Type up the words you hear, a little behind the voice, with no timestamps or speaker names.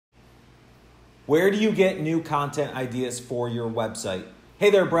Where do you get new content ideas for your website?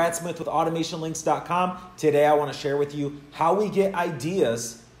 Hey there, Brad Smith with AutomationLinks.com. Today I want to share with you how we get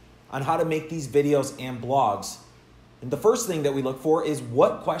ideas on how to make these videos and blogs. And the first thing that we look for is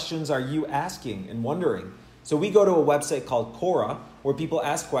what questions are you asking and wondering? So we go to a website called QUORA where people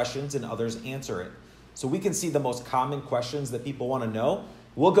ask questions and others answer it. So we can see the most common questions that people want to know.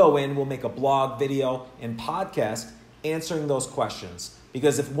 We'll go in, we'll make a blog, video, and podcast answering those questions.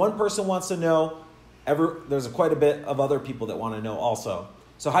 Because if one person wants to know, there's quite a bit of other people that want to know also.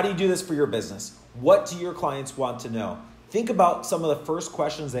 So how do you do this for your business? What do your clients want to know? Think about some of the first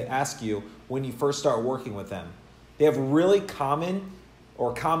questions they ask you when you first start working with them. They have really common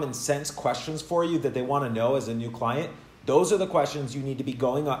sense questions for you that they want to know as a new client. Those are the questions you need to be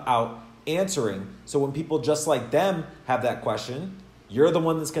going out answering. So when people just like them have that question, you're the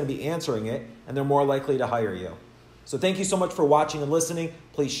one that's going to be answering it, and they're more likely to hire you. So thank you so much for watching and listening.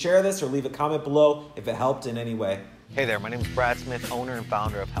 Please share this or leave a comment below if it helped in any way. Hey there, my name is Brad Smith, owner and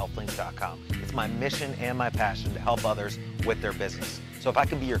founder of HealthLinks.com. It's my mission and my passion to help others with their business. So if I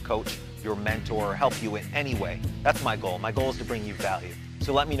can be your coach, your mentor, or help you in any way, that's my goal. My goal is to bring you value.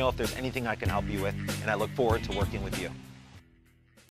 So let me know if there's anything I can help you with, and I look forward to working with you.